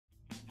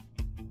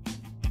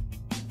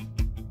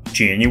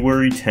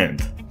January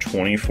 10th,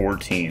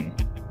 2014.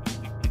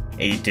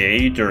 A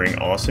day during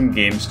Awesome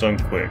Games Done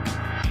Quick,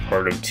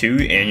 part of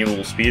 2 annual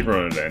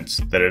speedrun events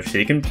that have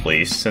taken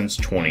place since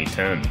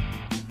 2010.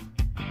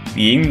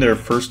 Being their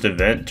first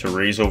event to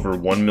raise over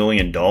 $1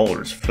 million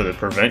for the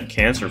Prevent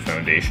Cancer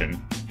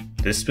Foundation,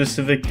 this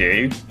specific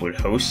day would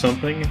host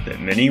something that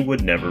many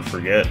would never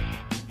forget.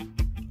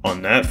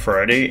 On that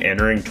Friday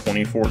entering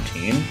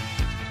 2014,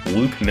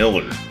 Luke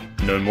Miller,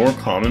 known more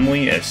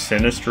commonly as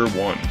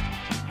Sinister1,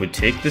 would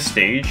take the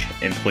stage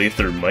and play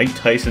through Mike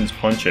Tyson's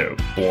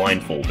Punch-Out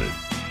blindfolded.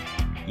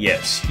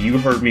 Yes, you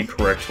heard me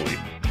correctly,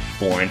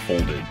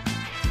 blindfolded.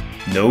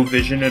 No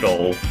vision at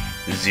all,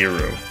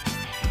 zero.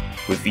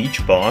 With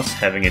each boss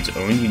having its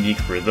own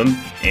unique rhythm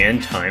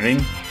and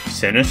timing,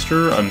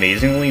 Sinister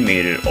amazingly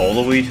made it all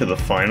the way to the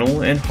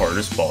final and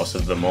hardest boss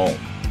of them all,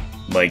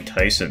 Mike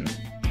Tyson.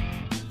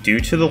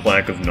 Due to the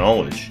lack of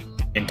knowledge,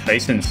 and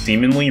Tyson's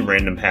seemingly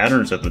random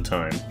patterns at the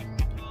time,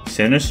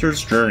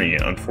 Sinister's journey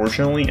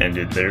unfortunately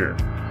ended there.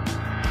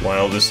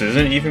 While this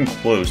isn't even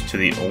close to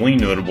the only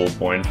notable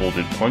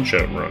blindfolded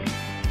Punch-Out run,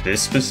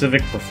 this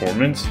specific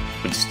performance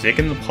would stick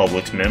in the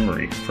public's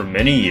memory for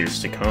many years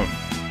to come.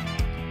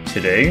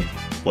 Today,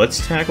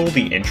 let's tackle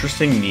the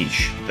interesting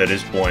niche that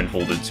is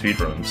blindfolded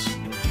speedruns.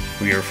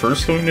 We are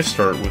first going to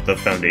start with the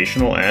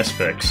foundational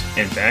aspects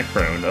and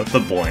background of the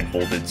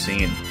blindfolded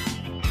scene.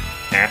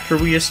 After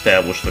we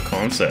establish the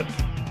concept,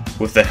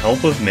 with the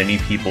help of many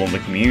people in the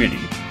community,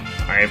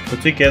 I have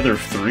put together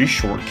 3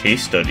 short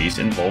case studies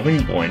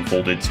involving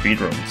blindfolded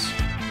speedruns.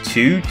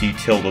 2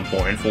 detail the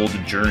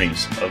blindfolded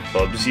journeys of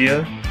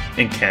Bubzia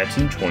and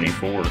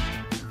Katun24.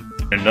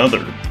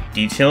 Another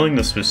detailing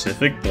the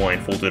specific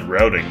blindfolded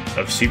routing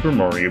of Super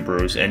Mario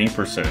Bros. Any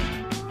 %.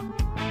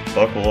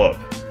 Buckle up,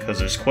 cause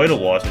there's quite a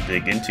lot to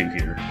dig into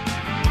here.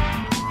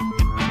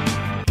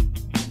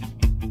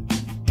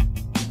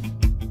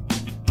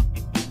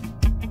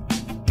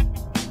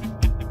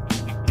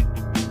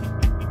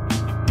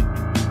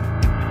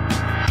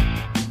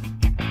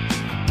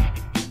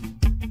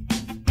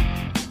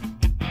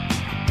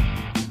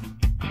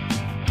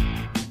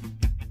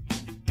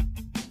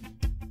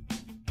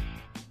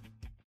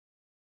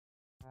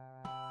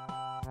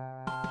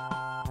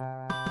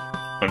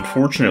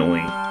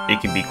 Unfortunately, it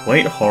can be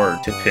quite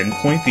hard to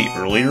pinpoint the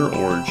earlier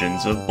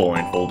origins of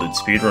blindfolded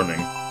speedrunning.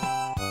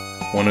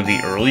 One of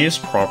the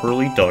earliest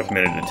properly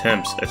documented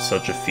attempts at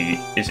such a feat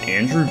is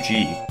Andrew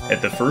G.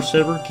 at the first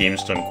ever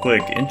Games Done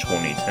Quick in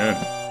 2010.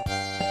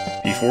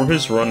 Before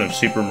his run of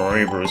Super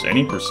Mario Bros.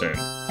 Any %,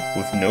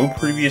 with no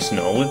previous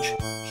knowledge,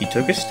 he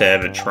took a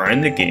stab at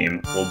trying the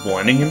game while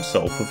blinding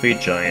himself with a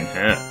giant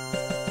hat.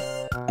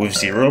 With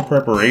zero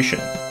preparation,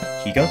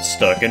 he got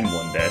stuck in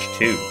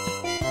 1-2.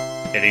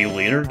 At a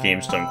later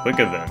Games Done Quick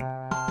event,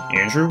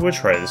 Andrew would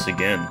try this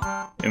again,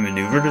 and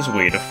maneuvered his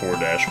way to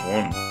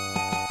 4-1.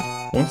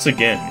 Once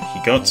again,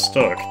 he got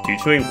stuck due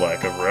to a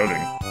lack of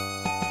routing.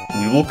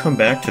 We will come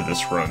back to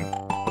this run,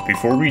 but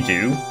before we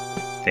do,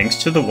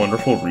 thanks to the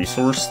wonderful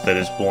resource that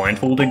is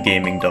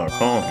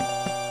blindfoldedgaming.com,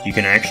 you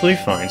can actually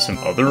find some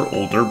other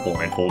older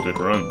blindfolded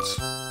runs.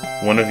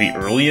 One of the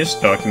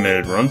earliest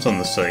documented runs on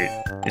the site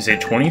is a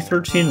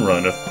 2013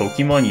 run of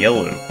Pokemon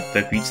Yellow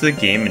that beats the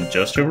game in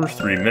just over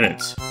 3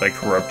 minutes by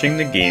corrupting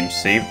the game's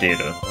save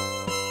data.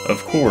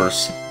 Of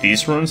course,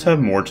 these runs have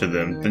more to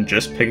them than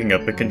just picking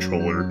up a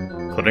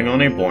controller, putting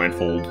on a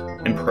blindfold,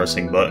 and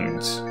pressing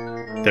buttons.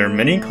 There are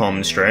many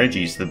common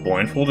strategies that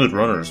blindfolded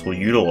runners will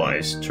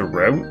utilize to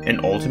route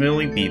and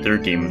ultimately beat their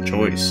game of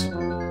choice.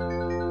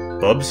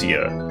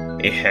 Bubzia,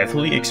 a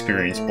heavily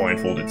experienced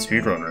blindfolded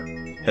speedrunner,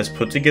 has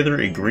put together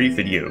a great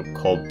video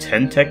called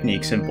 10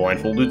 Techniques in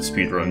Blindfolded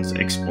Speedruns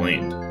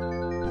Explained.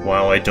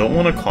 While I don't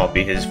want to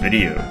copy his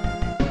video,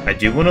 I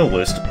do want to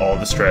list all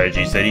the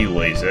strategies that he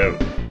lays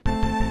out.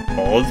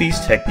 All of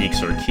these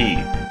techniques are key,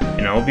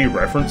 and I will be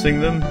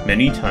referencing them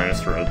many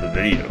times throughout the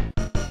video.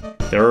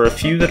 There are a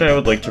few that I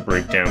would like to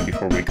break down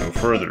before we go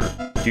further,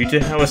 due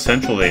to how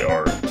essential they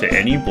are to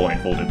any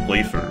blindfolded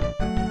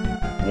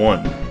playthrough.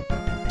 1.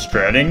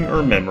 Stratting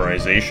or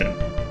memorization.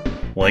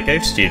 Like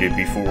I've stated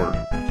before,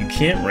 you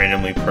can't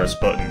randomly press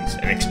buttons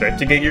and expect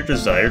to get your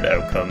desired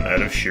outcome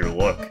out of sheer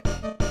luck.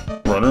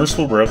 Runners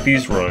will route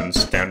these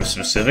runs down to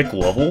specific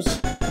levels,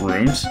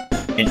 rooms,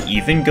 and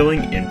even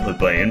going input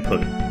by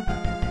input.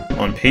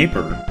 On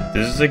paper,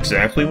 this is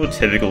exactly what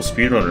typical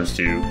speedrunners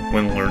do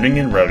when learning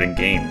and routing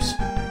games.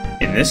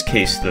 In this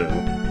case though,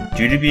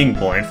 due to being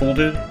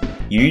blindfolded,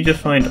 you need to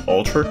find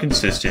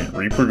ultra-consistent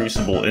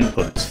reproducible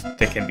inputs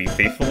that can be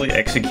faithfully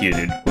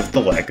executed with the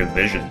lack of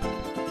vision.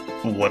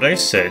 What I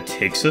said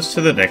takes us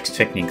to the next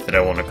technique that I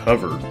want to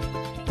cover.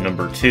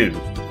 Number 2.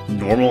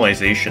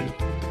 Normalization.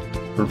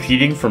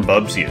 Repeating from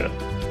Bubzia,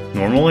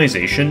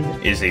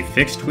 normalization is a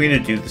fixed way to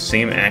do the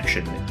same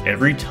action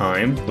every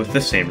time with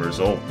the same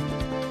result.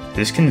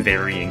 This can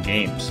vary in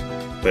games,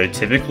 but it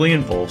typically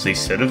involves a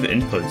set of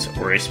inputs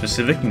or a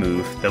specific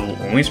move that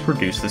will always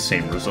produce the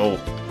same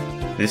result.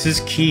 This is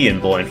key in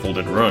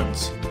blindfolded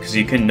runs, because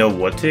you can know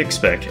what to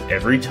expect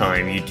every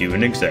time you do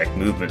an exact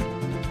movement.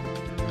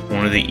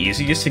 One of the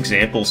easiest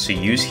examples to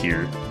use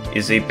here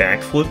is a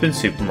backflip in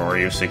Super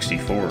Mario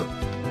 64.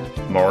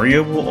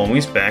 Mario will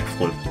always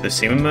backflip the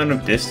same amount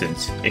of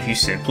distance if you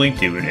simply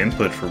do an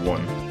input for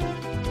one.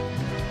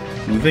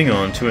 Moving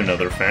on to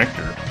another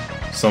factor,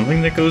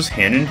 something that goes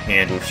hand in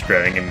hand with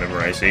stratting and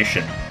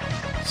memorization: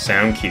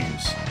 sound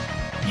cues.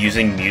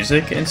 Using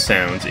music and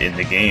sounds in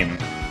the game,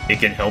 it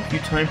can help you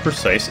time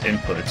precise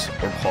inputs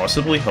or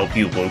possibly help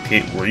you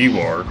locate where you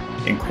are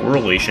in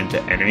correlation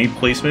to enemy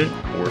placement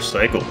or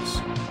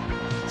cycles.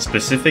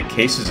 Specific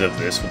cases of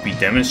this will be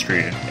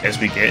demonstrated as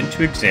we get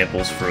into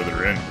examples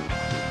further in.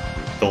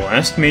 The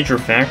last major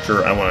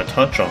factor I want to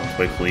touch on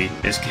quickly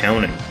is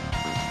counting.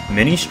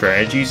 Many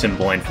strategies in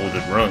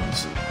blindfolded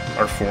runs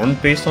are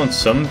formed based on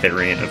some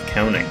variant of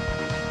counting.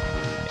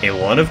 A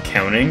lot of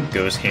counting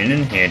goes hand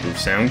in hand with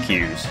sound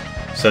cues,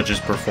 such as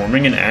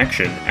performing an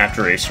action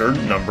after a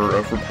certain number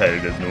of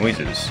repetitive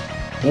noises,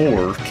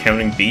 or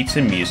counting beats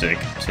in music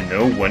to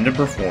know when to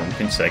perform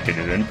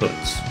consecutive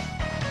inputs.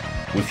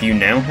 With you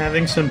now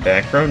having some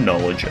background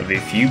knowledge of a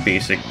few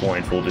basic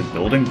blindfolded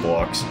building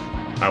blocks,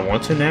 I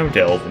want to now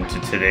delve into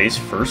today's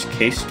first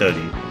case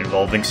study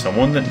involving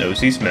someone that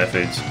knows these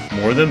methods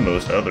more than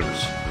most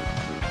others.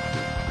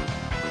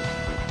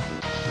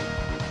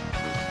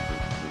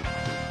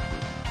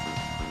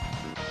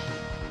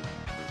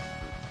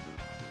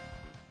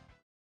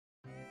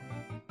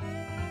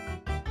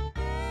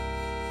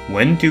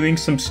 When doing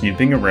some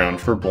snooping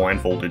around for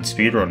blindfolded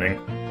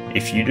speedrunning,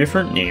 a few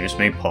different names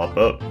may pop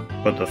up,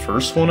 but the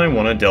first one I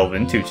want to delve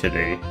into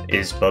today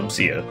is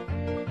Bubzia.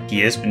 He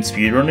has been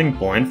speedrunning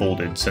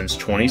blindfolded since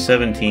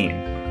 2017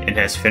 and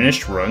has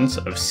finished runs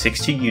of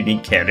 60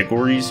 unique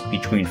categories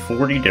between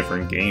 40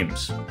 different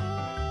games.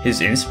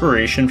 His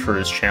inspiration for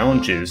his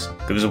challenges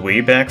goes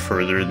way back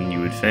further than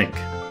you would think,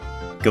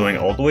 going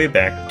all the way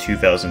back to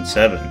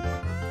 2007.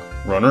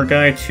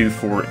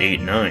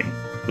 RunnerGuy2489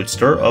 would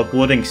start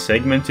uploading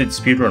segmented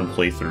speedrun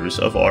playthroughs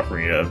of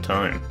Ocarina of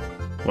Time.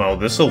 While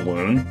this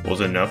alone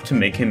was enough to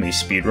make him a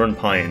speedrun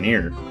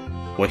pioneer,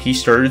 what he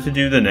started to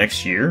do the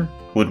next year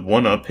would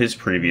one-up his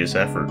previous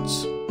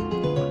efforts.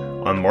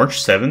 On March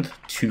 7th,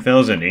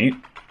 2008,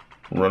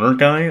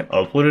 RunnerGuy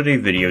uploaded a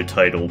video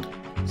titled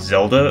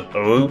Zelda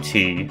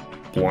OOT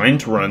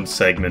Blind Run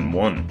Segment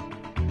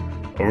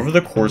 1. Over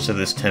the course of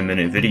this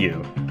 10-minute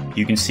video,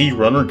 you can see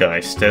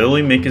RunnerGuy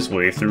steadily make his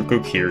way through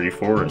Kokiri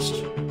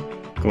Forest.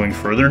 Going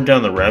further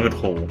down the rabbit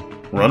hole,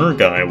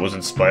 RunnerGuy was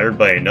inspired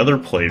by another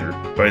player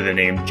by the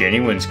name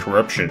Genuine's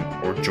Corruption,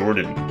 or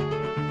Jordan.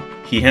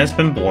 He has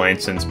been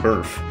blind since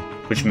birth,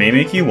 which may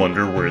make you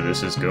wonder where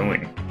this is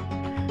going.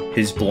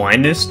 His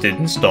blindness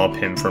didn't stop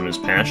him from his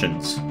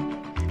passions.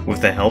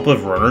 With the help of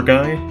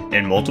RunnerGuy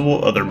and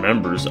multiple other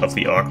members of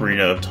the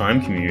Ocarina of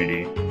Time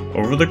community,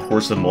 over the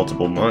course of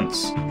multiple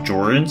months,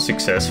 Jordan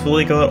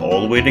successfully got all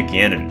the way to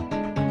Ganon.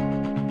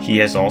 He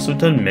has also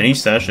done many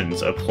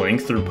sessions of playing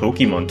through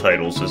Pokemon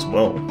titles as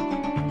well.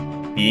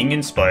 Being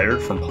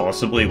inspired from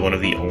possibly one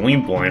of the only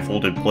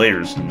blindfolded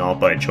players not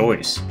by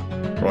choice,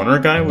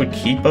 RunnerGuy would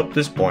keep up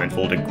this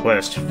blindfolded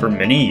quest for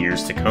many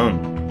years to come.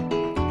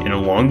 And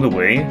along the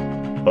way,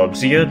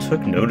 Bubzia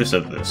took notice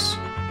of this.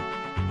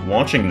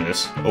 Watching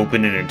this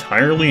opened an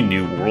entirely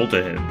new world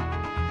to him.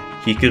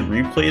 He could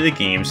replay the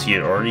games he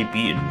had already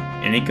beaten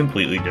in a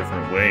completely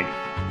different way.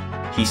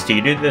 He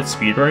stated that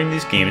speedrunning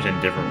these games in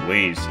different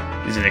ways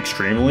is an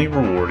extremely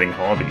rewarding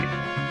hobby,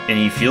 and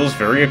he feels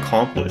very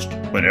accomplished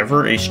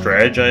whenever a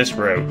strategized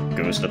route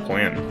goes to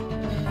plan.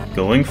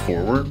 Going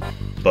forward,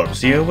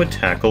 Bubzia would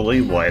tackle a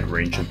wide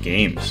range of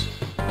games: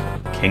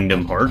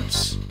 Kingdom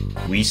Hearts,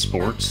 Wii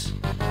Sports,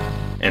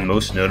 and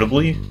most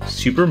notably,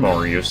 Super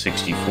Mario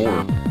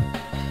 64.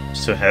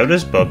 So how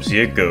does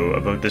Bubzia go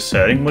about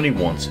deciding what he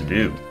wants to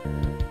do?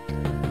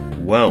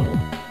 Well,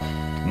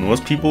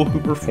 most people who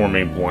perform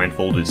a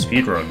blindfolded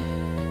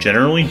speedrun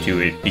generally do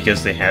it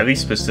because they have a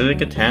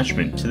specific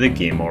attachment to the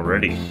game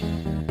already.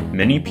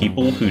 Many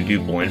people who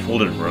do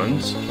blindfolded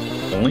runs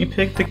only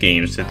pick the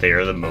games that they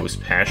are the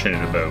most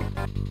passionate about.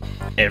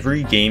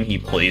 Every game he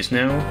plays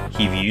now,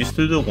 he views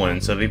through the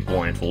lens of a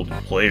blindfolded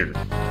player.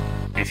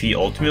 If he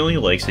ultimately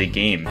likes a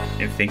game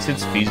and thinks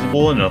it's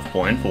feasible enough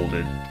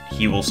blindfolded,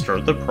 he will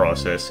start the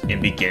process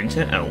and begin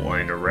to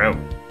outline a route.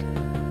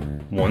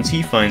 Once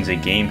he finds a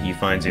game he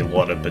finds a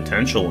lot of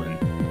potential in,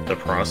 the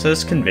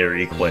process can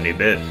vary quite a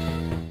bit.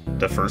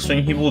 The first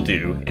thing he will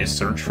do is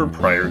search for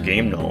prior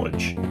game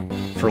knowledge.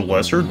 For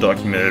lesser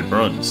documented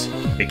runs,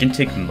 it can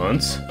take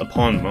months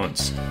upon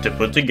months to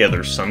put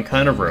together some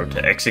kind of route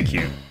to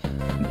execute.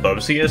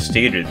 Bubzia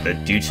stated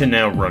that due to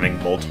now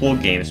running multiple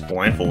games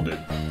blindfolded,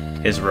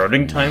 his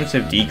routing times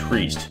have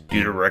decreased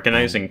due to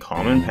recognizing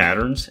common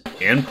patterns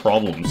and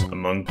problems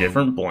among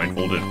different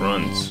blindfolded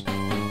runs.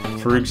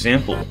 For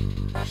example,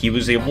 he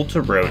was able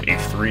to route a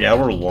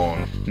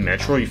 3-hour-long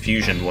Metroid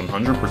Fusion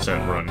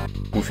 100% run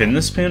within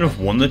the span of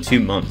 1 to 2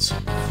 months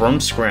from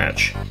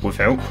scratch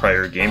without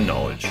prior game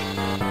knowledge.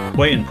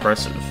 Quite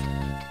impressive.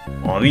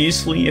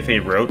 Obviously, if a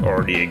route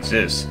already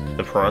exists,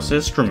 the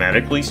process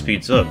dramatically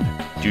speeds up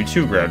due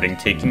to routing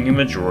taking a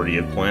majority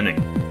of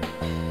planning.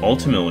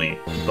 Ultimately,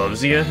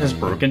 Bubzia has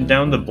broken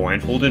down the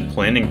blindfolded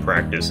planning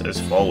practice as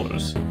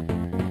follows.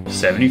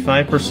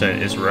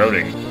 75% is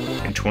routing,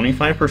 and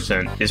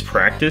 25% is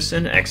practice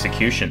and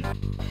execution.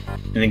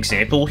 An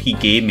example he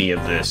gave me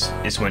of this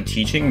is when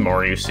teaching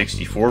Mario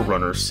 64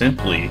 runners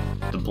simply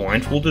the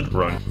blindfolded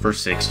run for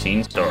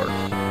 16 star.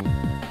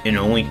 In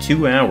only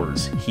 2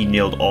 hours, he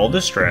nailed all the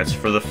strats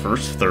for the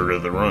first third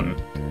of the run.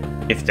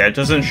 If that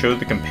doesn't show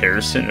the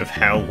comparison of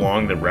how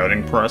long the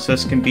routing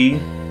process can be,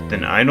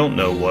 then I don't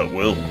know what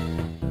will.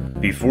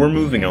 Before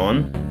moving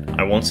on,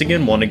 I once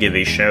again want to give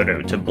a shout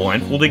out to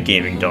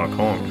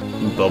blindfoldedgaming.com,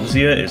 who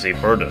Bubzia is a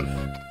part of.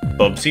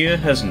 Bubzia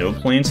has no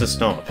plans to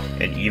stop,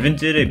 and even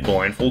did a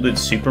blindfolded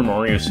Super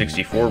Mario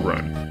 64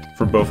 run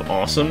for both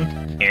Awesome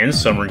and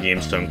Summer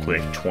Games Done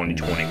Quick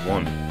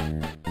 2021.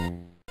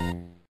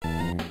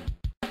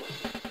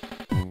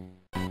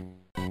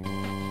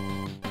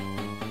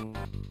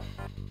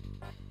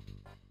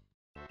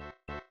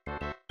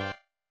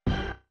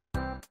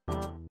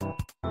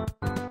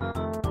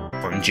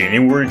 On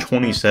January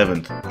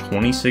 27th,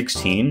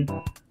 2016,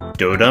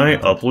 Dodai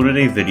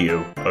uploaded a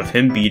video of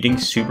him beating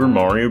Super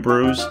Mario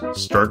Bros.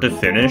 Start to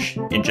finish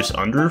in just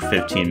under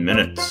 15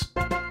 minutes.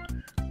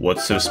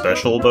 What's so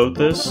special about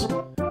this?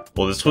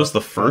 Well, this was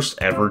the first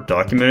ever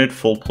documented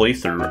full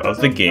playthrough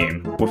of the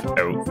game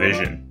without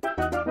vision.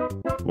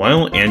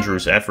 While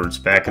Andrew's efforts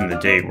back in the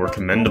day were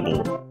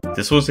commendable,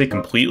 this was a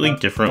completely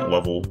different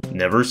level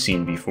never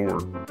seen before.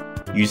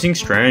 Using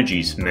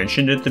strategies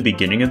mentioned at the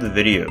beginning of the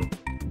video,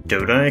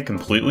 Dodai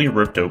completely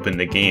ripped open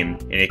the game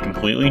in a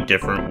completely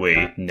different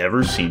way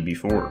never seen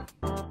before.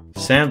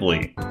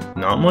 Sadly,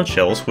 not much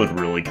else would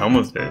really come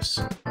of this.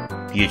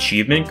 The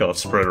achievement got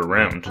spread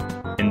around,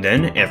 and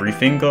then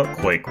everything got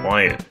quite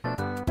quiet.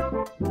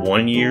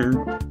 1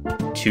 year,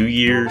 2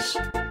 years,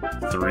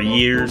 3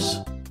 years,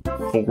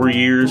 4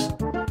 years,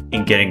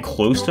 and getting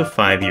close to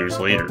 5 years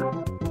later,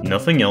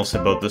 nothing else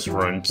about this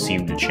run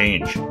seemed to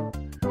change.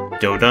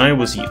 Dodai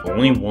was the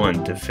only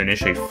one to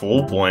finish a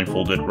full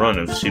blindfolded run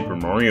of Super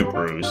Mario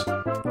Bros.,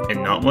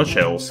 and not much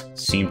else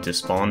seemed to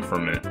spawn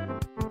from it.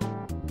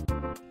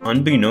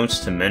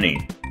 Unbeknownst to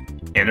many,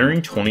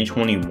 entering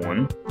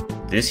 2021,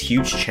 this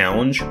huge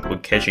challenge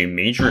would catch a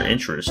major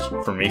interest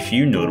from a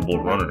few notable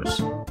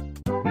runners.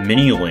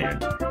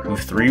 Miniland, who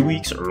 3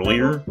 weeks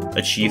earlier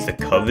achieved the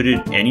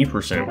coveted any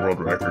percent world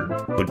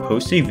record, would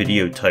post a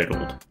video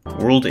titled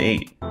World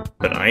 8,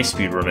 but I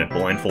speedrun it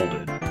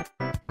blindfolded.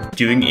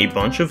 Doing a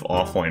bunch of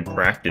offline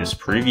practice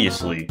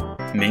previously,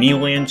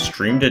 Miniland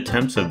streamed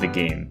attempts of the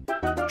game,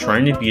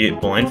 trying to beat it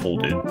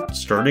blindfolded,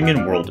 starting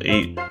in World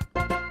 8.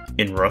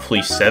 In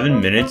roughly 7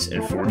 minutes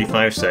and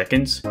 45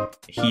 seconds,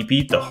 he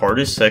beat the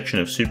hardest section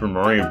of Super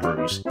Mario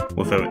Bros.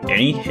 Without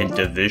any hint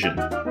of vision.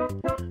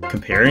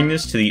 Comparing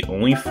this to the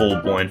only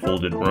full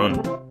blindfolded run,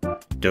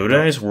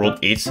 Dodai's World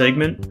 8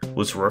 segment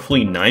was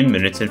roughly 9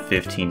 minutes and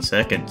 15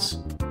 seconds.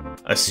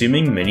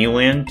 Assuming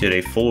Miniland did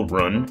a full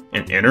run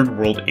and entered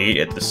World 8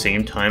 at the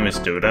same time as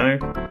Dodai,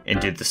 and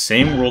did the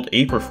same World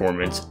 8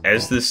 performance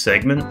as this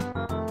segment,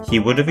 he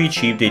would have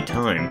achieved a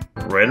time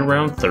right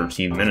around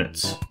 13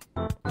 minutes.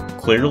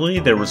 Clearly,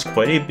 there was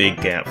quite a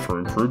big gap for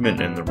improvement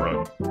in the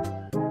run,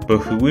 but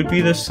who would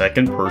be the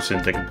second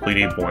person to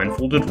complete a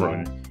blindfolded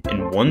run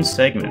in one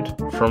segment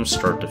from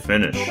start to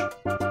finish?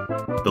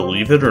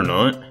 Believe it or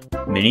not,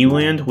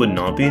 Miniland would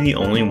not be the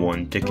only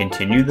one to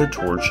continue the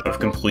torch of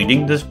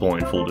completing this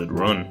blindfolded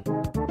run.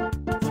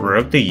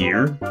 Throughout the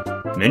year,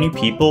 many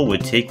people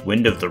would take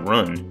wind of the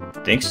run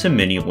thanks to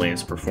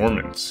Miniland's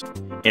performance,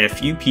 and a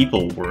few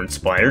people were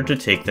inspired to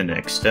take the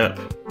next step.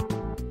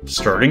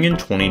 Starting in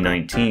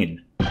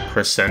 2019,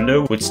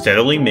 Crescendo would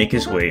steadily make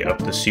his way up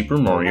the Super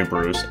Mario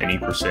Bros. Any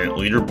percent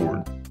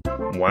leaderboard.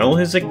 While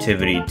his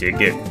activity did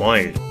get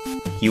quiet,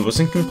 he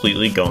wasn't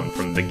completely gone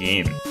from the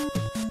game.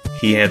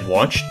 He had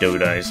watched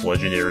Dodai's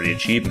legendary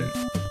achievement,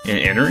 and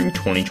entering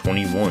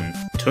 2021,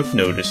 took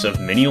notice of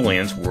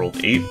Miniland's World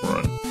 8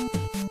 run.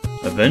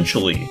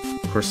 Eventually,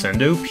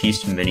 Crescendo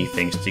pieced many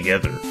things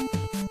together.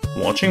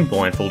 Watching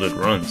blindfolded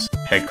runs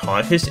had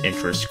caught his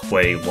interest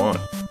quite a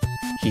lot.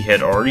 He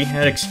had already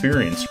had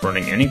experience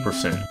running any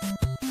percent.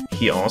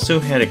 He also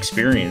had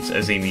experience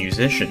as a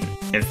musician,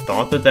 and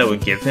thought that that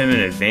would give him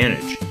an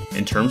advantage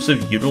in terms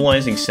of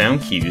utilizing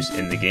sound cues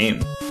in the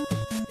game.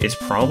 It's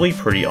probably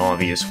pretty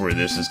obvious where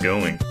this is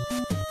going.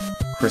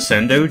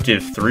 Crescendo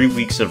did 3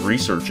 weeks of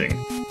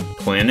researching,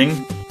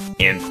 planning,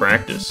 and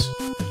practice.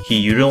 He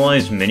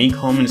utilized many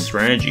common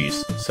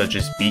strategies such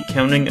as beat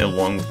counting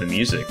along with the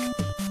music,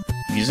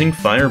 using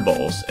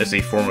fireballs as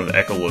a form of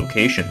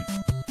echolocation,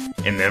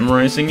 and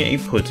memorizing a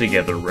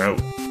put-together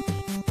route.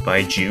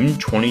 By June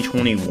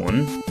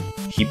 2021,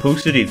 he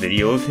posted a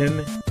video of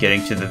him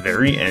getting to the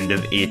very end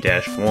of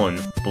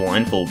 8-1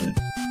 blindfolded.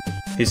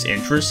 His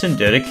interest and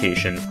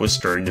dedication was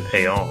starting to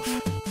pay off.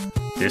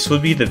 This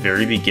would be the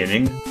very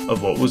beginning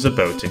of what was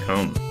about to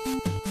come.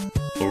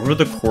 Over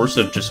the course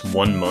of just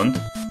 1 month,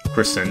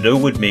 Crescendo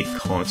would make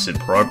constant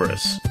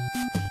progress.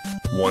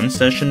 One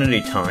session at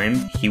a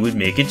time, he would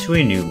make it to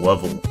a new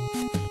level.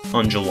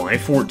 On July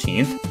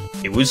 14th,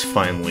 it was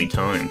finally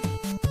time.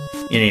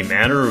 In a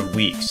matter of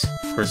weeks,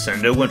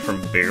 Crescendo went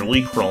from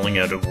barely crawling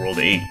out of World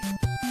 8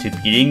 to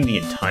beating the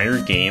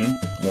entire game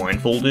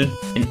blindfolded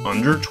in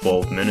under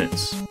 12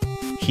 minutes.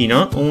 He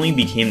not only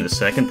became the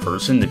second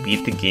person to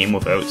beat the game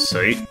without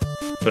sight,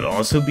 but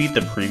also beat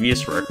the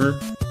previous record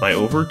by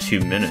over 2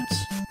 minutes.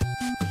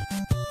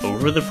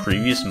 Over the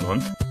previous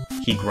month,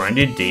 he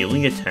grinded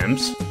daily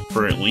attempts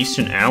for at least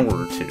an hour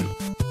or two.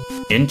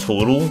 In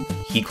total,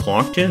 he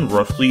clocked in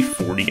roughly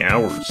 40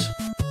 hours.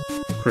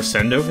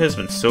 Crescendo has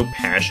been so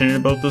passionate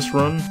about this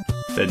run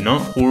that not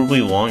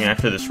horribly long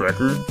after this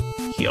record,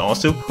 he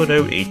also put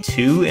out a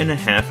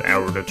 2.5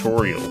 hour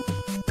tutorial,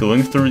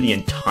 going through the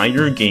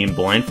entire game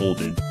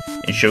blindfolded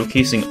and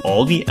showcasing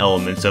all the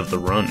elements of the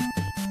run.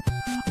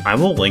 I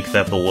will link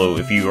that below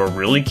if you are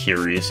really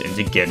curious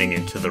into getting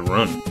into the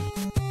run.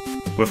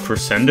 With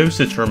Crescendo's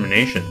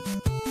determination,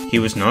 he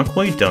was not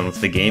quite done with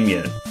the game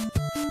yet.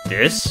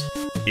 This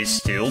is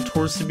still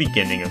towards the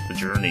beginning of the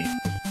journey.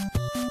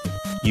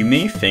 You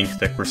may think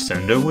that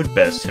Crescendo would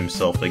best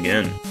himself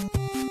again,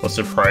 but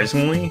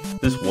surprisingly,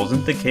 this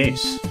wasn't the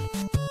case.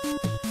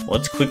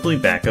 Let's quickly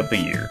back up a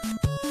year.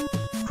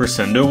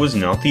 Crescendo was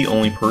not the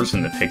only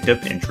person that picked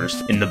up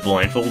interest in the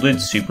blindfolded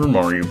Super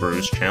Mario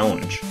Bros.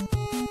 Challenge.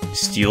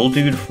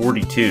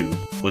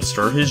 SteelDude42 would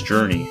start his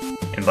journey,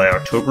 and by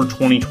October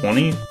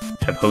 2020,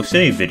 have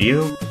posted a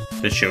video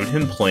that showed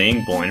him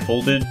playing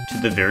blindfolded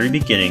to the very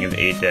beginning of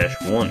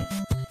 8-1.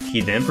 He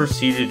then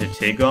proceeded to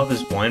take off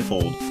his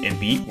blindfold and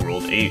beat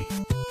World 8.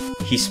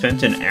 He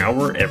spent an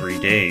hour every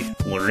day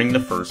learning the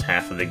first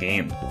half of the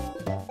game.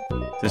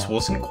 This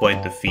wasn't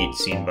quite the feat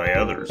seen by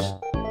others,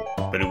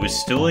 but it was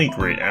still a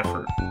great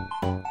effort.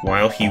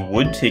 While he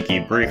would take a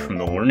break from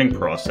the learning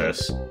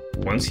process,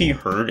 once he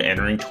heard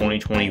entering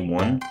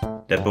 2021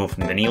 that both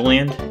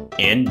Miniland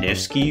and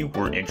Nifsky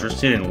were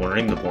interested in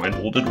learning the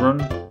blindfolded run,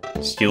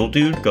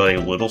 SteelDude got a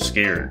little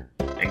scared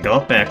and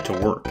got back to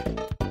work.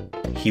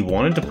 He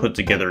wanted to put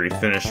together a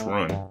finished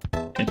run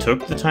and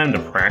took the time to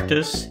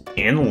practice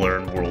and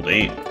learn World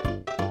 8.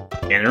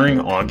 Entering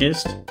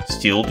August,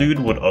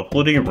 SteelDude would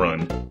upload a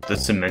run that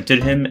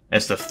cemented him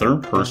as the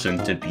third person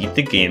to beat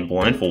the game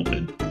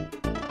blindfolded.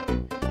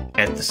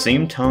 At the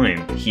same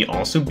time, he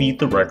also beat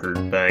the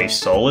record by a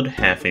solid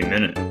half a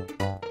minute.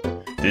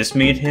 This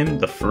made him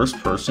the first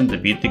person to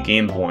beat the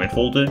game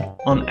blindfolded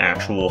on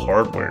actual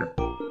hardware.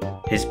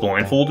 His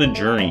blindfolded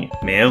journey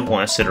may have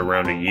lasted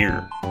around a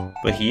year,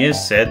 but he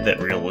has said that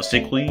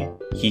realistically,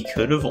 he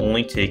could have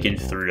only taken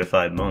 3 to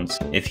 5 months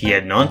if he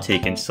had not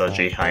taken such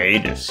a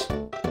hiatus.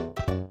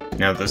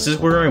 Now this is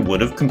where I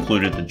would have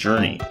concluded the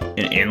journey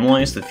and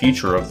analyzed the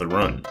future of the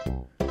run,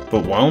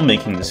 but while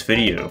making this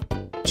video,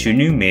 2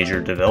 new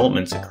major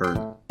developments occurred.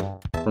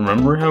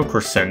 Remember how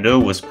Crescendo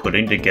was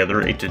putting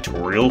together a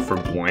tutorial for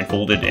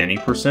blindfolded any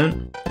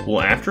percent?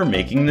 Well, after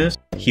making this,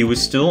 he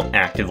was still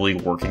actively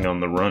working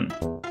on the run.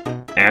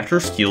 After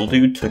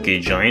SteelDude took a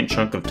giant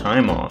chunk of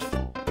time off,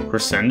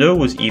 Crescendo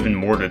was even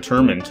more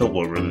determined to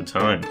lower the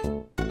time.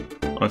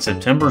 On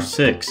September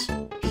 6,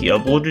 he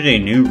uploaded a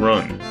new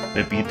run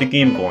that beat the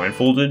game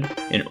blindfolded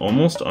in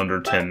almost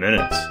under 10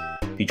 minutes.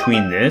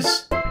 Between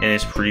this and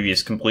his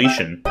previous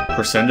completion,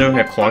 Crescendo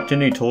had clocked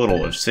in a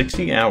total of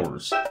 60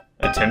 hours,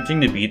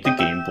 attempting to beat the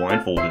game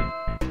blindfolded.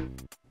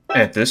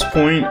 At this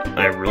point,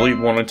 I really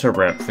wanted to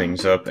wrap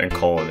things up and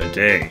call it a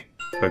day,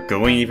 but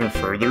going even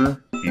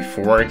further,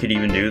 before I could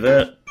even do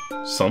that,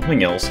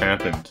 something else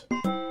happened.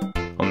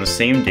 On the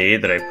same day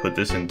that I put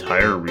this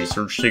entire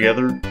research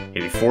together,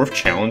 a 4th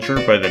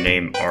challenger by the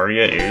name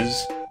Arya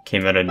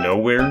came out of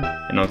nowhere,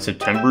 and on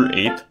September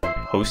 8th,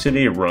 posted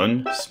a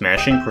run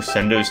smashing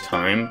Crescendo's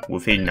time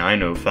with a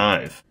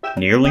 9:05,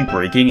 nearly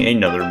breaking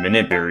another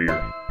minute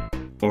barrier.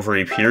 Over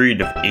a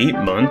period of 8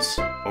 months,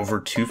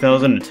 over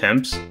 2,000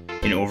 attempts,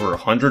 and over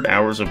 100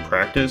 hours of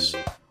practice,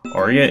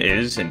 Arya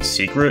in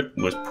secret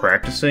was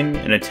practicing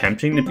and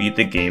attempting to beat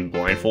the game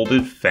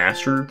blindfolded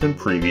faster than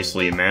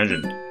previously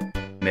imagined.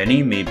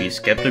 Many may be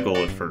skeptical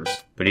at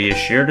first, but he has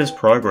shared his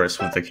progress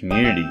with the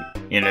community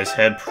and has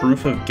had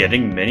proof of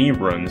getting many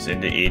runs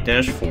into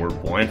 8-4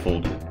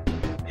 blindfolded.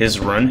 His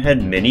run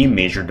had many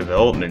major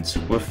developments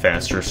with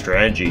faster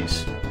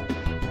strategies.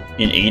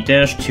 In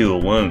 8-2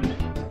 alone,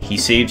 he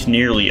saved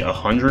nearly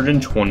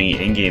 120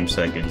 in-game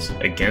seconds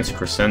against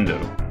Crescendo.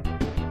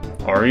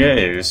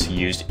 Arya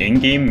used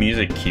in-game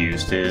music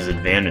cues to his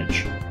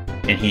advantage,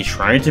 and he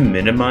tried to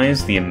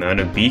minimize the amount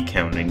of beat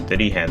counting that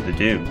he had to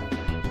do.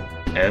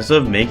 As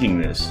of making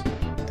this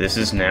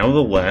is now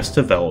the last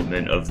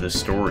development of this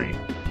story.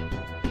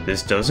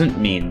 This doesn't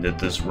mean that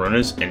this run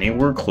is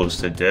anywhere close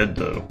to dead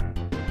though.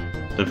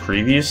 The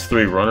previous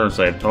 3 runners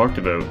I have talked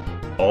about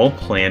all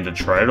plan to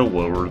try to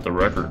lower the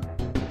record.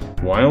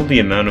 While the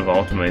amount of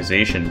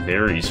optimization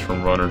varies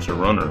from runner to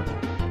runner,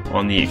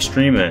 on the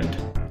extreme end,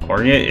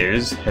 Arya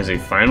has a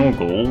final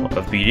goal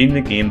of beating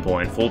the game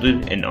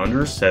blindfolded in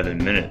under 7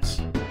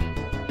 minutes.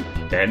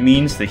 That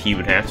means that he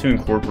would have to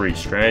incorporate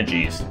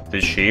strategies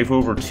that shave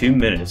over 2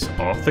 minutes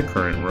off the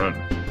current run.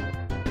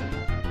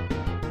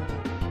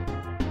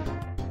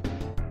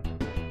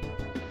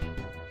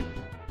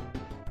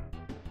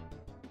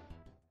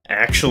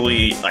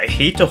 Actually, I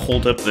hate to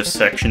hold up this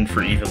section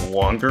for even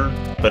longer,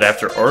 but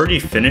after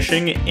already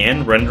finishing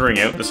and rendering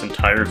out this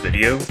entire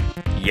video,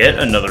 yet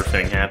another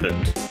thing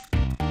happened.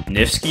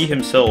 Nifsky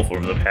himself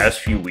over the past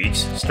few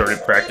weeks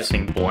started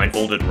practicing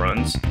blindfolded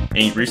runs, and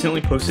he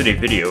recently posted a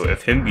video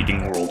of him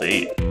beating World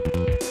 8.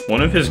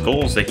 One of his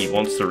goals that he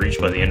wants to reach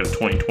by the end of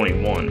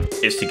 2021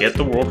 is to get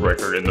the world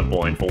record in the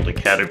blindfolded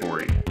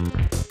category.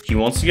 He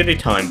wants to get a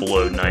time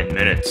below 9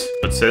 minutes,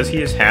 but says he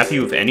is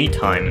happy with any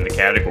time in the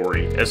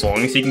category as long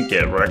as he can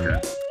get a record.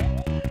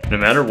 No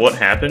matter what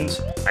happens,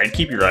 I'd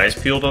keep your eyes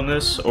peeled on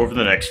this over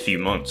the next few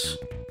months.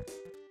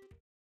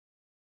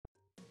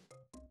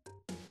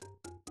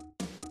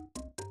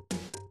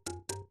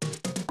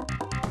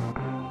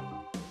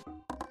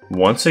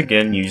 Once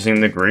again,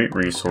 using the great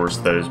resource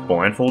that is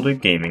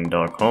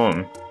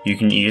blindfoldedgaming.com, you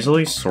can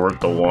easily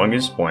sort the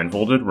longest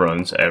blindfolded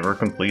runs ever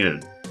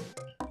completed.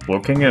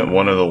 Looking at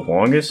one of the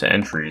longest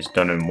entries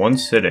done in one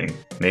sitting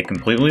may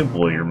completely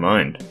blow your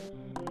mind.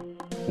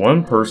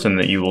 One person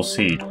that you will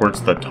see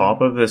towards the top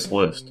of this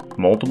list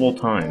multiple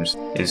times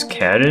is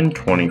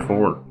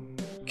Katun24.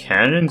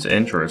 Katun's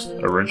interest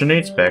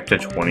originates back to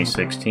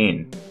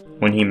 2016,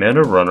 when he met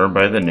a runner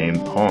by the name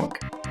Ponk.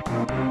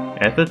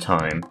 At the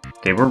time,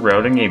 they were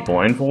routing a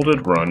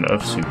blindfolded run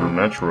of Super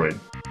Metroid.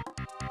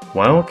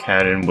 While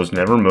Katun was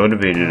never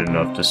motivated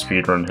enough to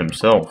speedrun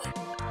himself,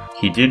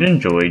 he did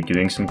enjoy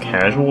doing some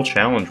casual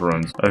challenge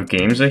runs of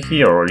games that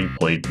he already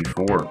played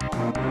before.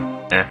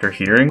 After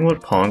hearing what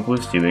Ponk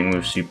was doing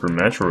with Super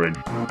Metroid,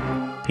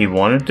 he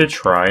wanted to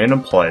try and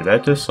apply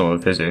that to some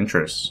of his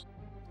interests.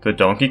 The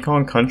Donkey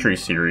Kong Country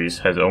series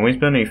has always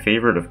been a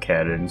favorite of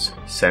Katun's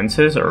since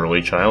his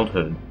early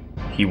childhood.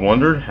 He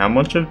wondered how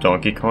much of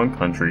Donkey Kong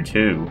Country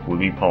 2 would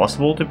be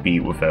possible to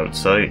beat without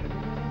sight.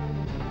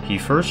 He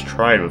first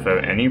tried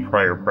without any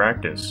prior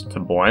practice to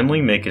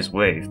blindly make his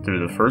way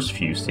through the first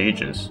few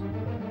stages.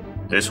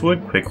 This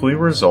would quickly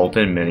result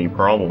in many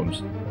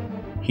problems.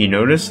 He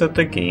noticed that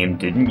the game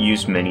didn't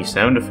use many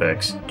sound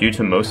effects due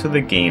to most of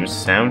the game's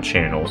sound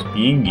channels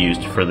being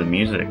used for the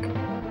music.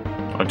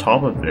 On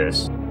top of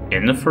this,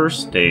 in the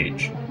first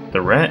stage,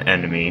 the rat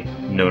enemy,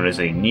 known as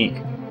a Neek,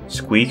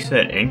 squeaks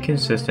at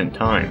inconsistent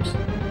times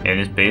and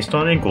is based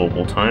on a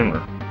global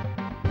timer.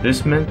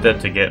 This meant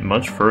that to get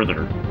much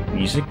further,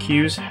 music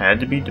cues had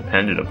to be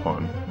depended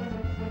upon.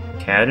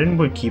 Katun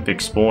would keep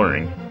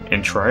exploring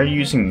and try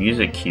using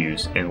music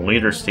cues in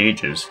later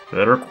stages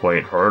that are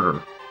quite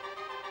harder.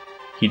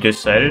 He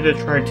decided to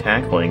try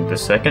tackling the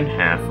second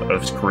half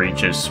of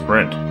Screech's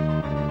sprint.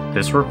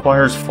 This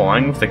requires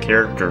flying with the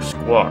character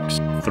Squawks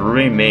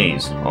through a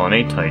maze on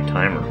a tight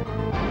timer.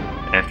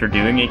 After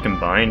doing a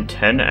combined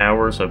 10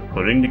 hours of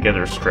putting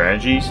together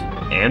strategies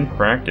and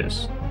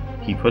practice,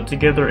 he put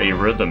together a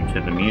rhythm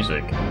to the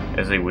music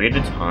as a way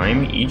to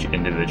time each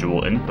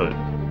individual input.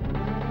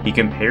 He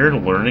compared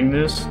learning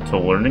this to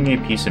learning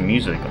a piece of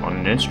music on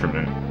an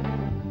instrument.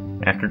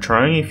 After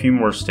trying a few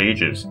more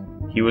stages,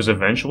 he was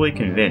eventually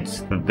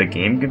convinced that the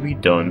game could be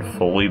done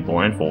fully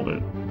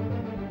blindfolded.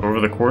 Over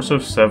the course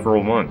of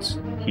several months,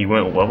 he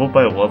went level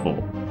by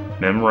level,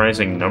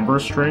 memorizing number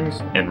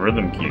strings and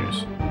rhythm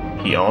cues.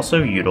 He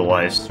also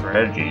utilized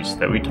strategies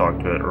that we talked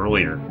about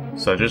earlier,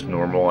 such as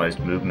normalized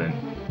movement.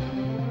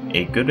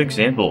 A good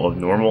example of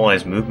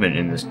normalized movement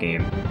in this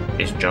game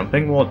is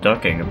jumping while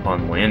ducking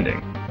upon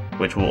landing,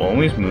 which will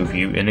always move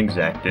you an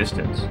exact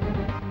distance.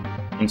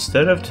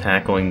 Instead of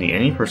tackling the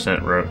any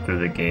percent route through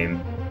the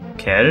game,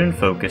 Katun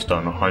focused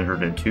on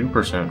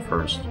 102%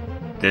 first.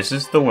 This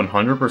is the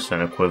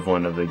 100%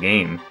 equivalent of the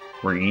game,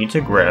 where you need to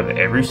grab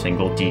every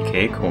single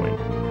DK coin.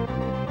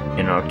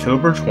 In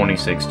October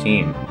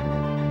 2016,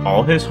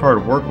 all his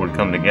hard work would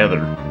come together,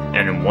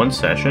 and in one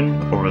session,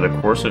 over the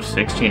course of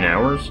 16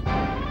 hours,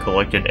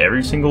 collected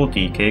every single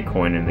DK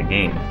coin in the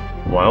game,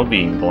 while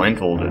being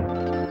blindfolded.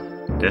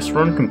 This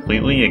run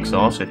completely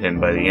exhausted him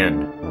by the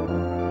end.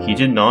 He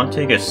did not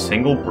take a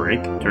single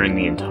break during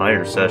the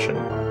entire session.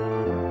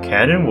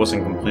 Katun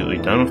wasn't completely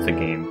done with the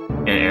game,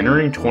 and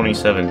entering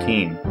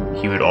 2017,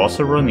 he would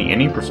also run the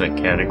any percent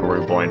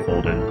category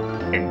blindfolded,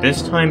 and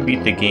this time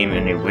beat the game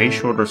in a way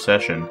shorter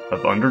session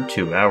of under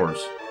 2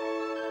 hours.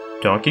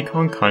 Donkey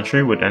Kong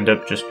Country would end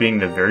up just being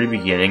the very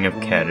beginning of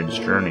Katun's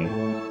journey.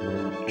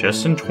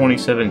 Just in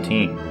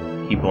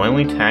 2017, he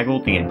blindly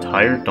tackled the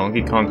entire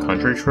Donkey Kong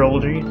Country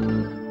trilogy,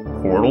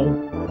 Portal,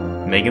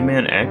 Mega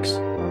Man X,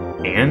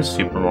 and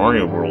Super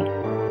Mario World.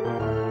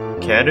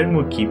 Katun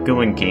would keep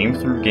going game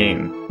through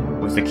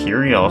game, with the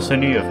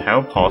curiosity of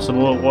how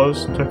possible it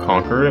was to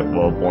conquer it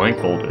while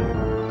blindfolded.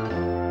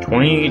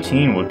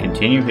 2018 would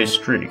continue his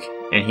streak,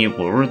 and he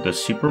lowered the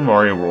Super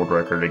Mario World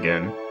record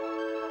again,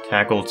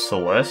 tackled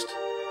Celeste,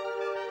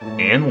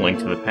 and Link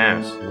to the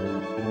Past,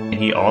 and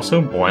he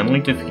also blindly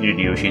defeated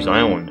Yoshi's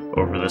Island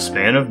over the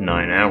span of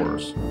 9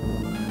 hours.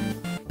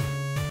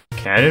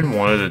 Katun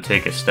wanted to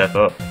take a step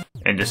up,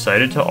 and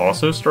decided to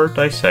also start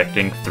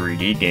dissecting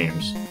 3D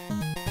games.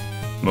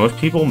 Most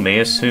people may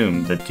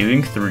assume that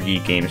doing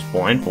 3D games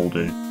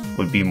blindfolded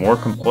would be more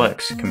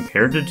complex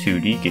compared to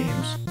 2D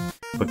games,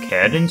 but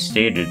Katun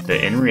stated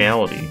that in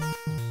reality,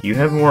 You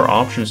have more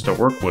options to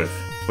work with,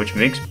 which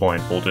makes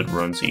blindfolded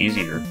runs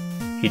easier.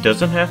 He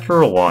doesn't have to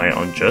rely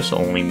on just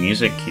only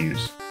music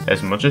cues,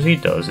 as much as he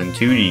does in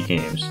 2D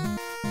games.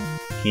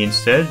 He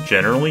instead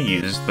generally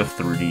uses the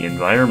 3D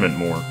environment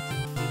more.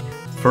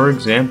 For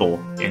example,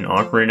 in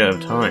Ocarina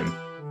of Time,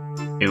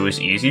 it was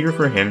easier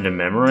for him to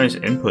memorize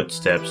input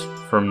steps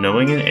from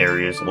knowing an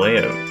area's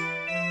layout.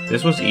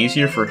 This was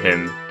easier for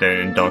him than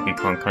in Donkey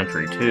Kong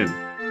Country 2,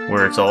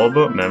 where it's all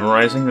about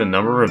memorizing the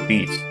number of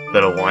beats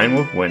that align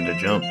with when to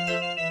jump.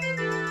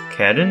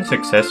 Katun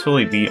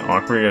successfully beat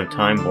Ocarina of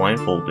Time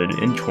blindfolded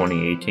in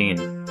 2018,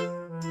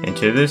 and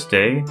to this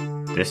day,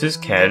 this is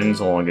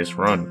Katun's longest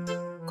run,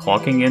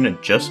 clocking in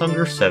at just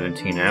under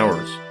 17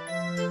 hours.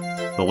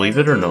 Believe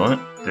it or not,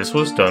 this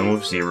was done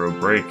with 0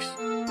 breaks.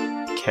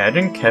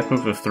 Katun kept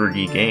with the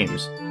 3D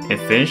games, and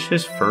finished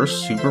his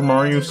first Super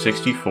Mario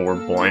 64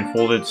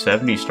 blindfolded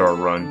 70-star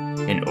run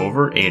in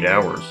over 8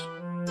 hours.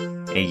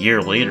 A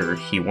year later,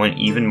 he went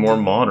even more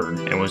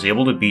modern and was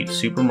able to beat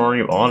Super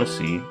Mario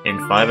Odyssey in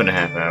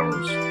 5.5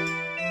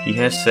 hours. He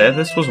has said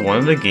this was one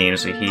of the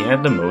games that he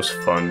had the most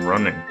fun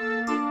running.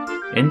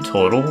 In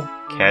total,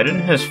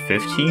 Katun has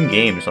 15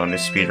 games on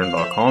his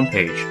Speedrun.com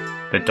page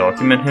that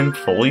document him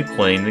fully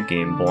playing the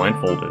game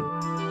blindfolded.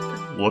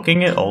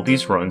 Looking at all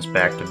these runs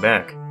back to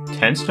back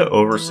tends to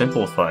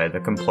oversimplify the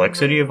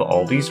complexity of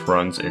all these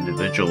runs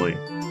individually.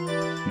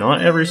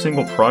 Not every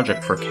single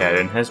project for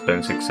Katun has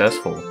been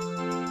successful.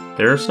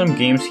 There are some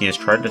games he has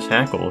tried to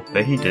tackle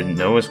that he didn't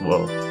know as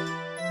well.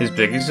 His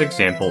biggest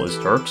example is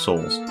Dark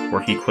Souls,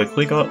 where he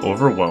quickly got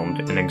overwhelmed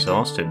and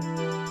exhausted.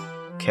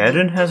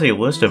 Katun has a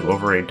list of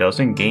over a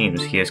dozen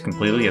games he has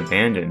completely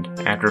abandoned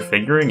after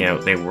figuring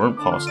out they weren't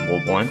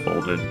possible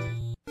blindfolded.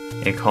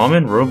 A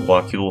common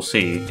roadblock you will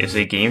see is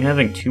a game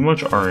having too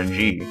much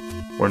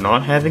RNG, or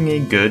not having a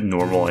good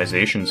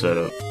normalization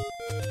setup.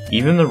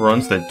 Even the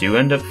runs that do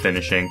end up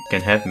finishing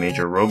can have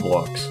major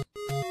roadblocks.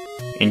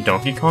 In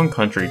Donkey Kong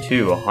Country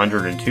 2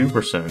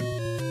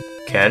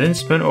 102%, Katun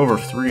spent over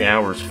 3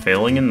 hours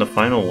failing in the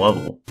final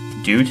level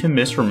due to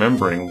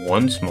misremembering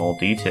one small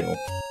detail.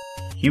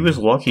 He was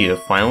lucky to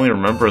finally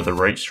remember the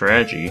right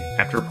strategy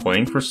after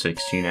playing for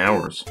 16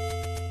 hours.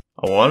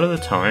 A lot of the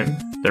time,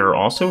 there are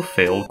also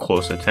failed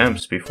close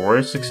attempts before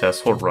a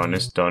successful run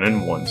is done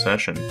in one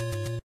session.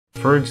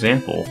 For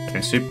example,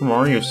 in Super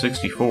Mario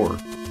 64,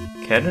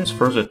 Katun's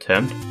first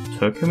attempt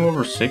took him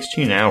over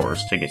 16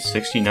 hours to get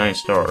 69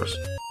 stars.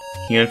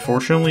 He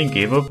unfortunately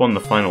gave up on the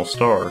final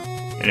star,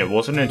 and it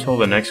wasn't until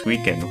the next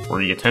weekend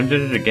where he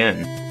attempted it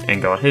again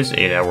and got his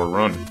 8-hour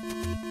run.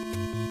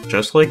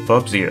 Just like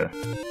Bubzia,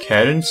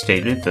 Katun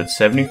stated that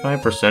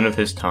 75% of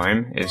his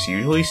time is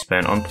usually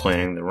spent on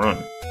planning the run,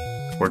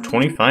 where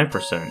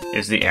 25%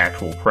 is the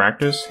actual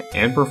practice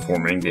and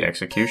performing the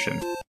execution.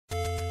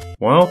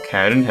 While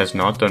Katun has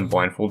not done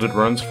blindfolded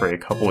runs for a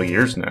couple of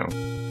years now,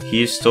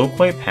 he is still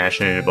quite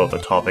passionate about the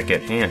topic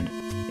at hand,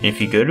 and if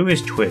you go to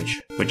his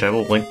Twitch, which I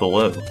will link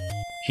below,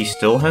 he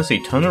still has a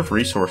ton of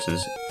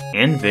resources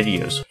and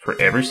videos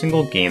for every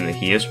single game that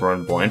he has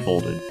run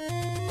blindfolded.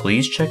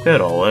 Please check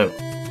that all out.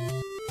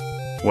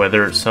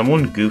 Whether it's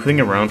someone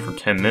goofing around for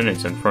 10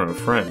 minutes in front of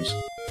friends,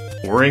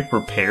 or a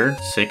prepared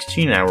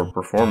 16-hour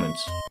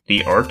performance,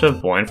 the art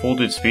of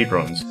blindfolded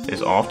speedruns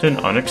is often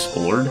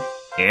unexplored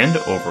and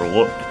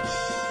overlooked.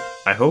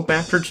 I hope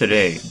after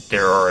today,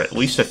 there are at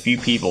least a few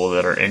people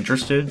that are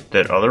interested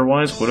that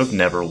otherwise would have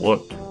never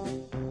looked.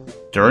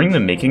 During the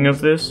making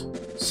of this,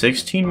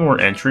 16 more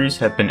entries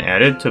have been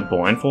added to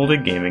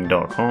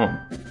blindfoldedgaming.com.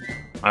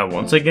 I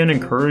once again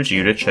encourage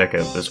you to check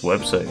out this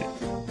website.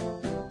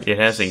 It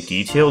has a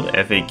detailed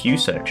FAQ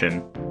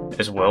section,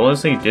 as well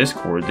as a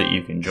Discord that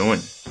you can join.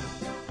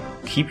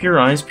 Keep your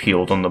eyes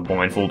peeled on the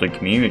blindfolded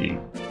community,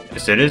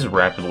 as it is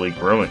rapidly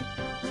growing.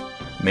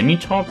 Many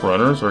top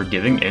runners are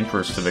giving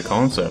interest to the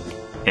concept,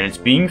 and it's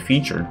being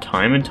featured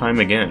time and time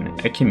again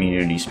at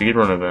community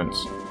speedrun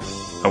events.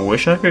 I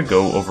wish I could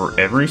go over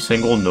every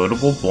single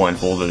notable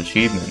blindfolded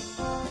achievement,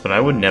 but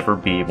I would never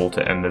be able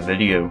to end the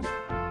video.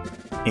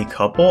 A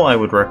couple I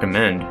would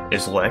recommend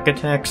is Lack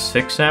Attack's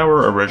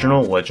 6-hour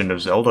original Legend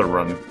of Zelda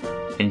run,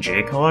 and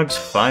JCog's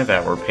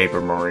 5-hour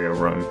Paper Mario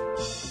run.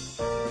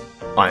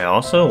 I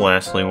also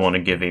lastly want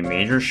to give a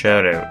major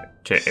shout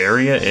out to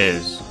Area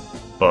Is,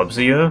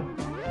 Bubzia,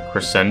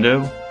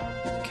 Crescendo,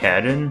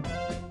 Katun,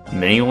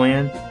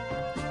 Miniland,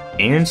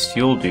 and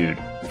Steel Dude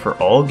for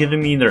all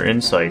giving me their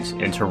insights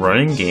into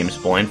running games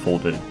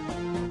blindfolded.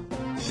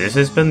 This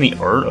has been the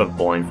Art of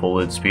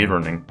Blindfolded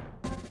Speedrunning.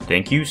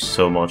 Thank you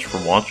so much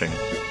for watching.